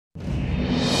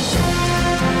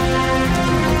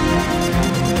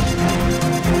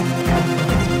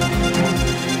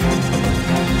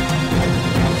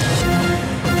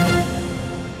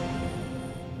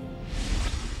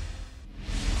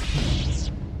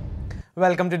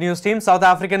Welcome to News Team. South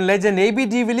African legend AB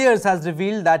Devilliers has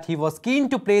revealed that he was keen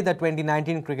to play the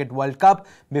 2019 Cricket World Cup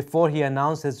before he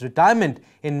announced his retirement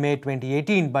in May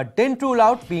 2018, but didn't rule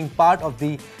out being part of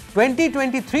the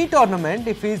 2023 tournament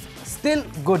if he's still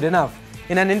good enough.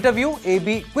 In an interview,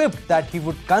 AB quipped that he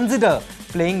would consider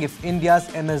playing if India's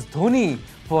MS Dhoni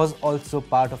was also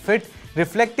part of it,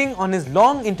 reflecting on his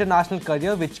long international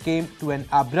career which came to an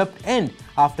abrupt end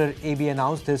after AB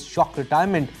announced his shock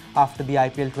retirement after the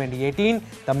IPL 2018.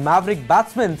 The Maverick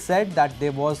batsman said that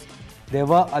there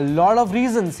were a lot of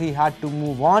reasons he had to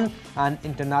move on, and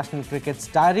international cricket's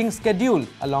tiring schedule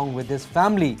along with his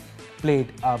family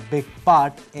played a big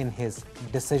part in his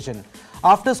decision.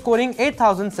 After scoring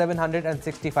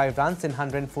 8,765 runs in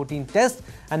 114 tests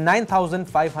and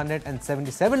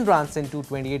 9,577 runs in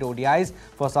 228 ODIs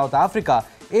for South Africa,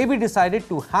 AB decided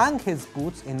to hang his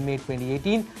boots in May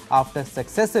 2018 after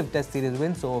successive test series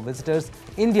wins over visitors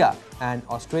India and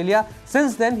Australia.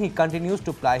 Since then, he continues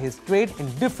to ply his trade in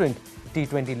different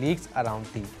T20 leagues around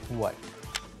the world.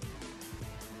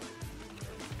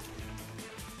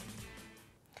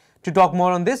 To talk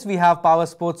more on this, we have Power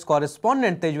Sports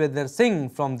correspondent Tejwinder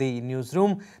Singh from the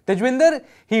newsroom. Tejwinder,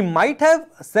 he might have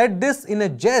said this in a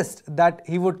jest that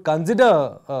he would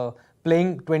consider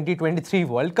playing 2023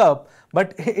 World Cup,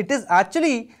 but it is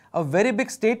actually a very big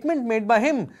statement made by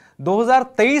him.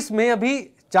 2023 में अभी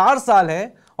 4 साल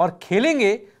है और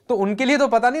खेलेंगे तो उनके लिए तो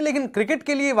पता नहीं, लेकिन क्रिकेट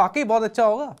के लिए वाकई बहुत अच्छा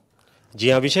होगा। जी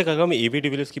हाँ अभिषेक, अगर हम एबी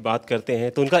डिविलियर्स की बात करते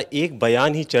हैं तो उनका एक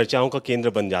बयान ही चर्चाओं का केंद्र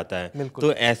बन जाता है।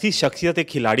 तो ऐसी शख्सियत एक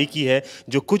खिलाड़ी की है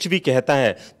जो कुछ भी कहता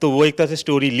है तो वो एक तरह से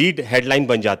स्टोरी लीड हेडलाइन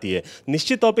बन जाती है।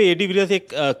 निश्चित तौर पे एबी डिविलियर्स एक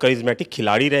करिश्मेटिक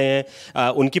खिलाड़ी रहे हैं।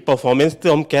 उनकी परफॉर्मेंस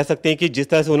तो हम कह सकते हैं कि जिस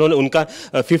तरह से उन्होंने उनका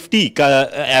 50 का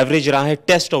एवरेज रहा है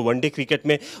टेस्ट और वनडे क्रिकेट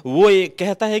में, वो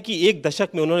कहता है कि एक दशक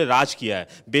में उन्होंने राज किया है।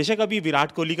 बेशक अभी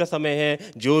विराट कोहली का समय है,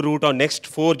 जो रूट और नेक्स्ट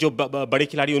 4 जो बड़े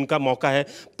खिलाड़ी उनका मौका है,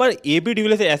 पर एबी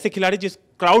डिविलियर्स ऐसे खिलाड़ी जिस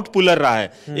क्राउड पुलर रहा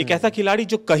है, एक ऐसा खिलाड़ी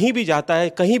जो कहीं भी जाता है,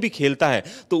 कहीं भी खेलता है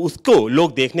तो उसको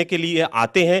लोग देखने के लिए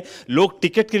आते हैं, लोग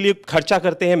टिकट के लिए खर्चा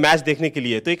करते हैं मैच देखने के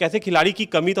लिए। तो एक ऐसे खिलाड़ी की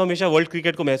कमी तो हमेशा वर्ल्ड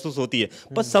क्रिकेट को महसूस होती है।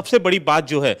 पर सबसे बड़ी बात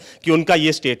जो है कि उनका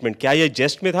ये स्टेटमेंट, क्या ये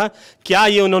जेस्ट में था, क्या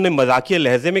ये उन्होंने मजाकिया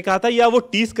लहजे में कहा था, या वो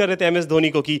टीज कर रहे थे एमएस धोनी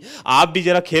को कि आप भी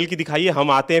जरा खेल के दिखाइए,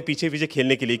 हम आते हैं पीछे पीछे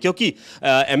खेलने के लिए। क्योंकि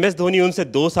एमएस धोनी उनसे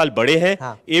 2 साल बड़े हैं,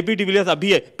 एबी डिविलियर्स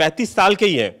अभी 35 साल के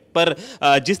ही हैं, पर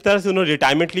जिस तरह से उन्होंने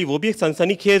रिटायरमेंट ली वो भी एक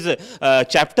सनसनीखेज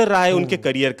चैप्टर रहा है उनके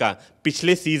करियर का।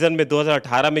 पिछले सीजन में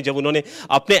 2018 में जब उन्होंने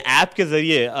अपने ऐप के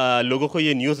जरिए लोगों को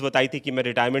ये न्यूज़ बताई थी कि मैं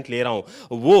रिटायरमेंट ले रहा हूँ,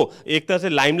 वो एक तरह से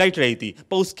लाइमलाइट रही थी।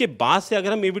 पर उसके बाद से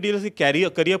अगर हम एबी डिविलियर्स के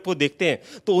करियर को देखते हैं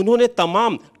तो उन्होंने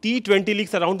तमाम T20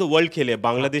 leagues around the world खेले।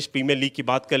 बांग्लादेश प्रीमियर लीग की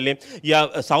बात कर लें या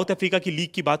साउथ अफ्रीका की लीग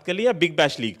की बात कर लें या बिग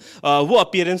बैश लीग, वो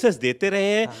अपीयरेंसेस देते रहे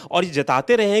हैं और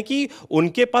जताते रहे हैं कि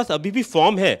उनके पास अभी भी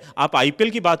फॉर्म है। आप आईपीएल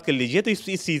की बात कर लीजिए तो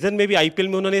इस सीजन में भी आईपीएल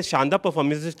में उन्होंने शानदार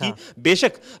परफॉर्मेंसेस की।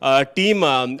 बेशक टीम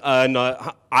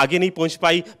आगे नहीं पहुंच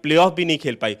पाई, प्लेऑफ भी नहीं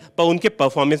खेल पाई, पर उनके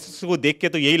परफॉर्मेंसेस को देख के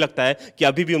तो यही लगता है कि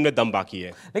अभी भी उनमें दम बाकी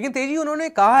है। लेकिन तेजी, उन्होंने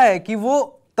कहा है कि वो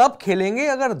तब खेलेंगे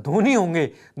अगर धोनी होंगे।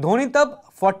 धोनी तब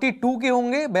 42 के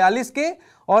होंगे, 42 के,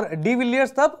 और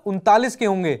डिविलियर्स तब 39 के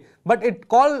होंगे। But it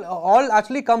all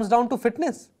actually comes down to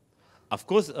fitness. Of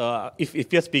course, if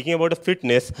we are speaking about a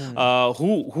fitness,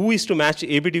 who is to match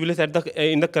AB de Villiers at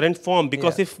in the current form?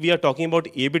 Because if we are talking about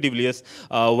AB de Villiers,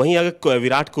 वहीं अगर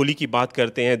विराट कोहली की बात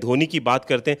करते हैं, धोनी की बात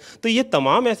करते हैं, तो ये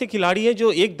तमाम ऐसे खिलाड़ी हैं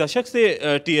जो एक दशक से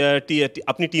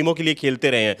अपनी टीमों के लिए खेलते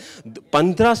रहे हैं।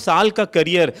 15 साल का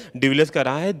करियर डिविलियर्स का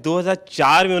रहा है।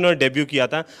 2004 में उन्होंने डेब्यू किया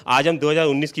था, आज हम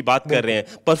 2019 की बात कर रहे हैं,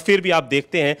 पर फिर भी आप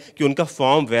देखते हैं कि उनका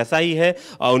फॉर्म वैसा ही है,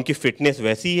 उनकी फिटनेस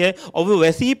वैसी ही है और वो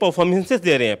वैसी ही परफॉर्मेंसेस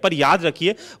दे रहे हैं। पर याद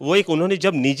रखिए, वो एक उन्होंने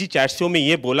जब निजी चैट शो में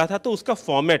ये बोला था तो उसका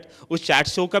फॉर्मेट उस चैट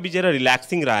शो का भी जरा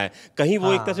रिलैक्सिंग रहा है। कहीं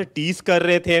वो एक तरह से टीज कर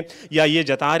रहे थे या ये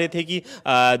जता रहे थे कि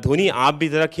धोनी आप भी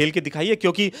जरा खेल के दिखाइए,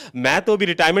 क्योंकि मैं तो अभी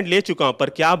रिटायरमेंट ले चुका हूं, पर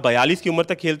क्या आप 42 की उम्र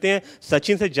तक खेलते हैं,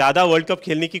 सचिन से ज्यादा वर्ल्ड कप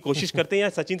खेलने की कोशिश करते हैं या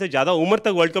सचिन से ज्यादा उम्र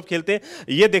तक वर्ल्ड कप खेलते हैं,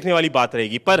 ये देखने वाली बात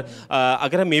रहेगी। पर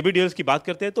अगर हम एबी डिविलियर्स की बात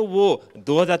करते हैं तो वो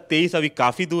 2023 अभी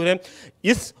काफी दूर है।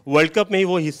 इस वर्ल्ड कप में ही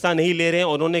वो हिस्सा नहीं ले रहे हैं।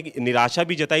 उन्होंने निराशा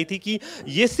भी जताई थी कि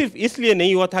ये सिर्फ इसलिए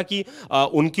नहीं हुआ था कि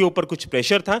उनके ऊपर कुछ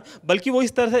प्रेशर था, बल्कि वो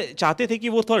इस तरह से चाहते थे कि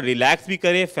वो थोड़ा रिलैक्स भी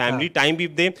करें, फैमिली टाइम भी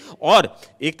दें, और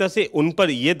एक तरह से उन पर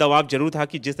ये दबाव जरूर था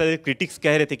कि जिस तरह से क्रिटिक्स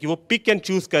कह रहे थे कि वो पिक एंड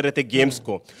चूज कर रहे थे गेम्स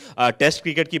को। टेस्ट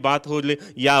क्रिकेट की बात हो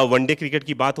या वनडे क्रिकेट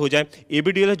की बात हो जाए,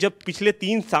 एबी डिविलियर्स जब पिछले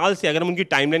 3 साल से अगर हम उनकी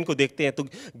टाइमलाइन को देखते हैं तो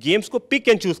गेम्स को पिक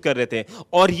एंड चूज कर रहे थे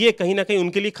और ये कहीं ना कहीं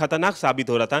उनके लिए खतरनाक साबित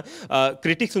हो रहा था।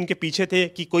 क्रिटिक्स उनके पीछे थे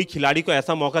कि कोई खिलाड़ी को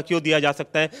ऐसा मौका क्यों दिया जा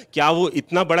सकता है, क्या वो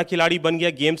इतना बड़ा खिलाड़ी बन गया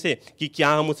गेम से कि क्या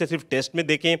हम उसे सिर्फ टेस्ट में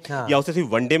देखें या उसे सिर्फ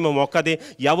वनडे में मौका दें,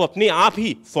 या वो अपने आप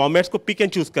ही फॉर्मेट्स को पिक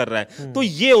एंड चूज कर रहा है। तो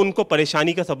ये उनको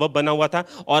परेशानी का सबब बना हुआ था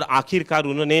और आखिरकार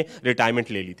उन्होंने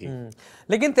रिटायरमेंट ले ली थी।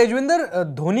 लेकिन तेजविंदर,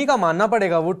 धोनी का मानना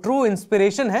पड़ेगा वो ट्रू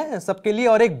इंस्पिरेशन है सबके लिए,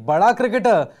 और एक बड़ा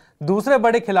क्रिकेटर दूसरे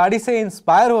बड़े खिलाड़ी से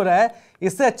इंस्पायर हो रहा है,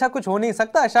 इससे अच्छा कुछ हो नहीं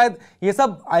सकता। शायद ये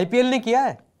सब आईपीएल ने किया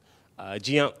है।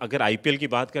 जी हाँ, अगर आईपीएल की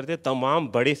बात करते हैं, तमाम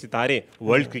बड़े सितारे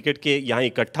वर्ल्ड क्रिकेट के यहाँ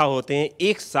इकट्ठा होते हैं,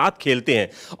 एक साथ खेलते हैं,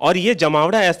 और ये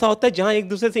जमावड़ा ऐसा होता है जहाँ एक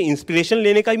दूसरे से इंस्पिरेशन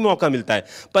लेने का भी मौका मिलता है।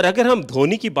 पर अगर हम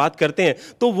धोनी की बात करते हैं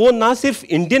तो वो ना सिर्फ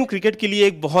इंडियन क्रिकेट के लिए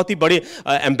एक बहुत ही बड़े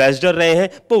एम्बेसडर रहे हैं,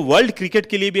 पर वर्ल्ड क्रिकेट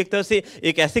के लिए भी एक तरह से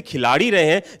एक ऐसे खिलाड़ी रहे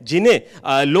हैं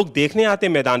जिन्हें लोग देखने आते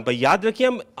हैं मैदान पर। याद रखिए,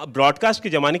 हम ब्रॉडकास्ट के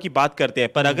ज़माने की बात करते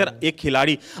हैं, पर अगर एक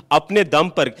खिलाड़ी अपने दम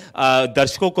पर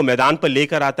दर्शकों को मैदान पर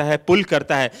लेकर आता है, पुल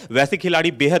करता है, वैसे खिलाड़ी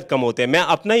बेहद कम होते हैं। मैं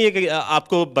अपना ही एक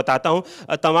आपको बताता हूं,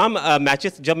 तमाम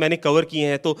मैचेस जब मैंने कवर किए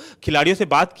हैं तो खिलाड़ियों से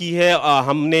बात की है,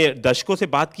 हमने दर्शकों से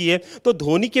बात की है, तो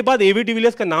धोनी के बाद एबी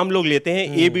डिविलियर्स का नाम लोग लेते हैं।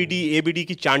 एबीडी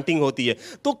की चांटिंग होती है,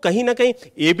 तो कहीं ना कहीं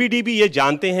एबीडी भी ये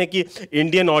जानते हैं कि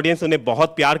इंडियन ऑडियंस उन्हें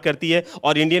बहुत प्यार करती है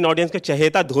और इंडियन ऑडियंस का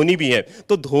चहेता धोनी भी है।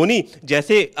 तो धोनी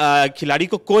जैसे खिलाड़ी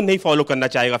को कौन नहीं फॉलो करना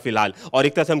चाहेगा फिलहाल, और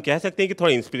एक तरह से हम कह सकते हैं कि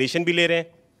थोड़ा इंस्पिरेशन भी ले रहे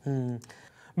हैं।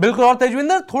 बिल्कुल। और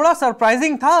तेजविंदर, थोड़ा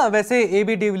सरप्राइजिंग था वैसे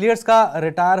एबी डिविलियर्स का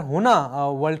रिटायर होना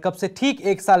वर्ल्ड कप से ठीक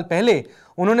एक साल पहले।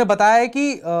 उन्होंने बताया है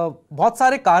कि बहुत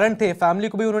सारे कारण थे, फैमिली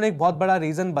को भी उन्होंने एक बहुत बड़ा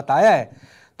रीजन बताया है।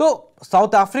 तो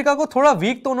साउथ अफ्रीका को थोड़ा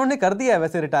वीक तो उन्होंने कर दिया है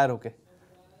वैसे रिटायर होके।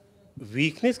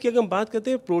 वीकनेस की अगर हम बात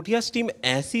करते हैं, प्रोटियास टीम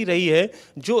ऐसी रही है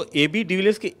जो एबी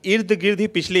डिविलियर्स के इर्द गिर्द ही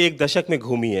पिछले एक दशक में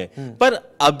घूमी है। पर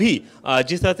अभी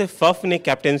जिस तरह से फफ ने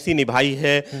कैप्टेंसी निभाई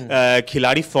है,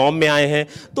 खिलाड़ी फॉर्म में आए हैं,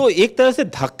 तो एक तरह से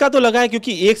धक्का तो लगा है,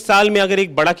 क्योंकि एक साल में अगर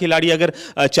एक बड़ा खिलाड़ी अगर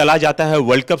चला जाता है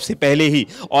वर्ल्ड कप से पहले ही,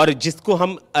 और जिसको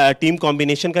हम टीम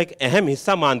कॉम्बिनेशन का एक अहम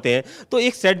हिस्सा मानते हैं, तो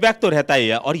एक सेटबैक तो रहता ही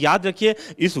है। और याद रखिए,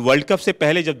 इस वर्ल्ड कप से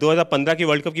पहले जब 2015 के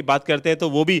वर्ल्ड कप की बात करते हैं तो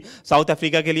वो भी साउथ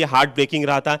अफ्रीका के लिए हार्ट ब्रेकिंग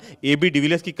रहा था। एबी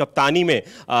डिविलियर्स की कप्तानी में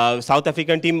साउथ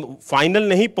अफ्रीकन टीम फाइनल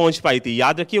नहीं पहुंच पाई थी।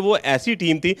 याद रखिए, वो ऐसी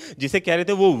टीम थी जिसे कह रहे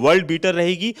थे वो वर्ल्ड बीटर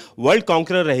रहेगी, वर्ल्ड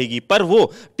कॉन्करर रहेगी, पर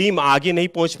वो टीम आगे नहीं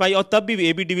पहुंच पाई, और तब भी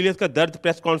एबी डिविलियर्स का दर्द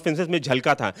प्रेस कॉन्फ्रेंसेस में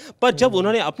झलका था। पर जब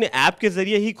उन्होंने अपने ऐप के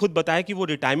जरिए ही खुद बताया कि वो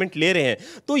रिटायरमेंट ले रहे हैं,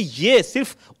 तो ये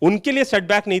सिर्फ उनके लिए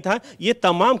सेटबैक नहीं था, ये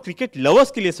तमाम क्रिकेट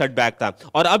लवर्स के लिए सेटबैक था।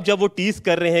 और अब जब वो टीज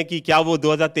कर रहे हैं कि क्या वो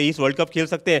 2023 वर्ल्ड कप खेल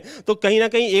सकते हैं, तो कहीं ना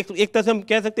कहीं एक तरह से हम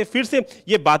कह सकते हैं फिर से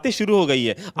ये बातें शुरू हो गई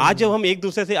है। आज जब हम एक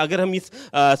दूसरे से अगर हम इस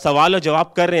सवाल और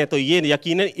जवाब कर रहे हैं, तो ये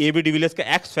यकीनन एबी डिविलियर्स का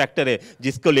एक्स फैक्टर है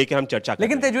जिसको लेकर हम चर्चा कर रहे हैं।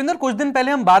 लेकिन तेजविंदर, कुछ दिन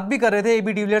पहले हम बात भी कर रहे थे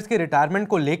एबी डिविलियर्स के रिटायरमेंट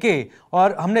को लेके,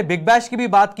 और हमने बिग बैश की भी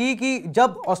बात की कि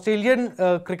जब ऑस्ट्रेलियन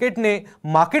क्रिकेट ने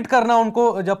मार्केट करना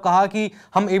उनको जब कहा कि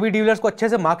हम एबी डिविलियर्स को अच्छे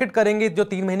से मार्केट करेंगे, जो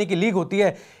 3 महीने की लीग होती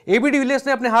है, एबी डिविलियर्स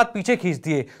ने अपने हाथ पीछे खींच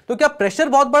दिए। तो क्या प्रेशर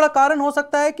बहुत बड़ा कारण हो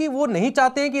सकता है कि वो नहीं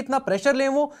चाहते हैं कि इतना प्रेशर लें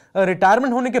वो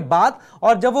रिटायरमेंट होने के बाद,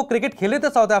 और जब वो क्रिकेट खेले थे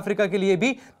साउथ अफ्रीका के लिए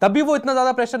भी, तब भी वो इतना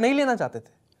ज्यादा प्रेशर नहीं लेना चाहते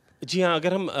थे? जी हाँ,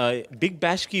 अगर हम बिग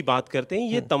बैश की बात करते हैं,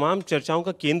 ये तमाम चर्चाओं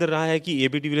का केंद्र रहा है कि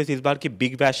एबी डिविलियर्स इस बार के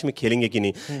बिग बैश में खेलेंगे कि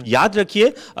नहीं। याद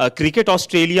रखिए, क्रिकेट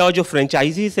ऑस्ट्रेलिया और जो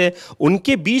फ्रेंचाइजीज है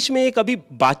उनके बीच में एक अभी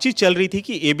बातचीत चल रही थी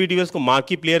कि एबी डिविलियर्स को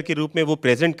मार्की प्लेयर के रूप में वो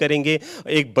प्रेजेंट करेंगे,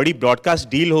 एक बड़ी ब्रॉडकास्ट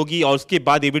डील होगी, और उसके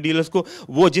बाद एबी डिविलियर्स को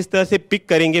वो जिस तरह से पिक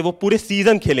करेंगे वो पूरे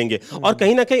सीजन खेलेंगे। और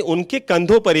कहीं ना कहीं उनके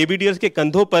कंधों पर, एबी डिविलियर्स के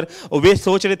कंधों पर वे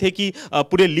सोच रहे थे कि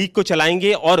पूरे लीग को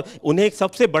चलाएंगे और उन्हें एक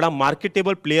सबसे बड़ा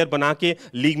मार्केटेबल प्लेयर बना के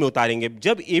लीग में उतारेंगे।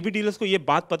 जब एबी डिविलियर्स को यह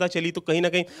बात पता चली, तो कहीं ना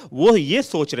कहीं वो ये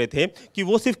सोच रहे थे कि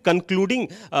वो सिर्फ कंक्लूडिंग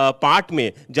पार्ट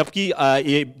में, जबकि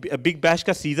ये बिग बैश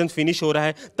का सीजन फिनिश हो रहा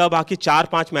है, तब आके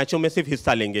 4-5 मैचों में सिर्फ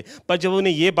हिस्सा लेंगे। पर जब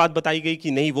उन्हें यह बात बताई गई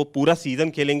कि नहीं, वो पूरा सीजन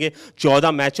खेलेंगे,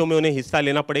 14 मैचों में उन्हें हिस्सा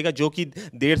लेना पड़ेगा, जो कि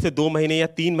 1.5 से 2 महीने या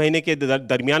 3 महीने के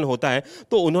दरमियान होता है,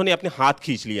 तो उन्होंने अपने हाथ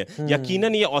खींच लिए।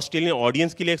 यकीनन ये ऑस्ट्रेलियन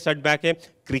ऑडियंस के लिए एक सेटबैक है,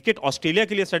 क्रिकेट ऑस्ट्रेलिया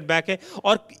के लिए सेटबैक है,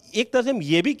 और एक तरह से हम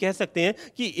ये भी कह सकते हैं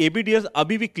कि एबी डिविलियर्स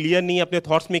अभी भी क्लियर नहीं है अपने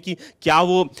थॉट्स में कि क्या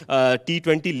वो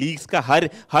T20 लीग्स का हर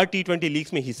T20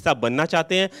 लीग्स में हिस्सा बनना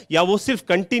चाहते हैं, या वो सिर्फ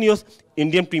कंटिन्यूअस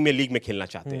इंडियन प्रीमियर लीग में खेलना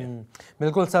चाहते हैं।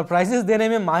 बिल्कुल, सरप्राइजेस देने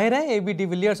में माहिर हैं एबी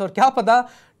डिविलियर्स, और क्या पता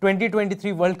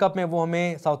 2023 वर्ल्ड कप में वो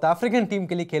हमें साउथ अफ्रीकन टीम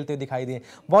के लिए खेलते हुए दिखाई दें।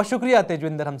 बहुत शुक्रिया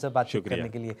तेजविंदर हमसे बातचीत करने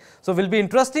के लिए। So will be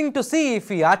interesting to see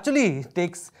if he actually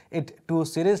takes it too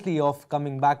seriously of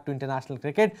coming back to international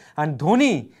cricket, and Dhoni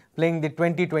playing the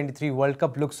 2023 World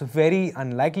Cup looks very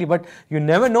unlikely, but you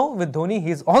never know with Dhoni.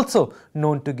 He is also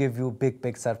known to give you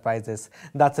big surprises.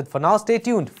 That's it for now. Stay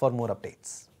tuned for more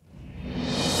updates.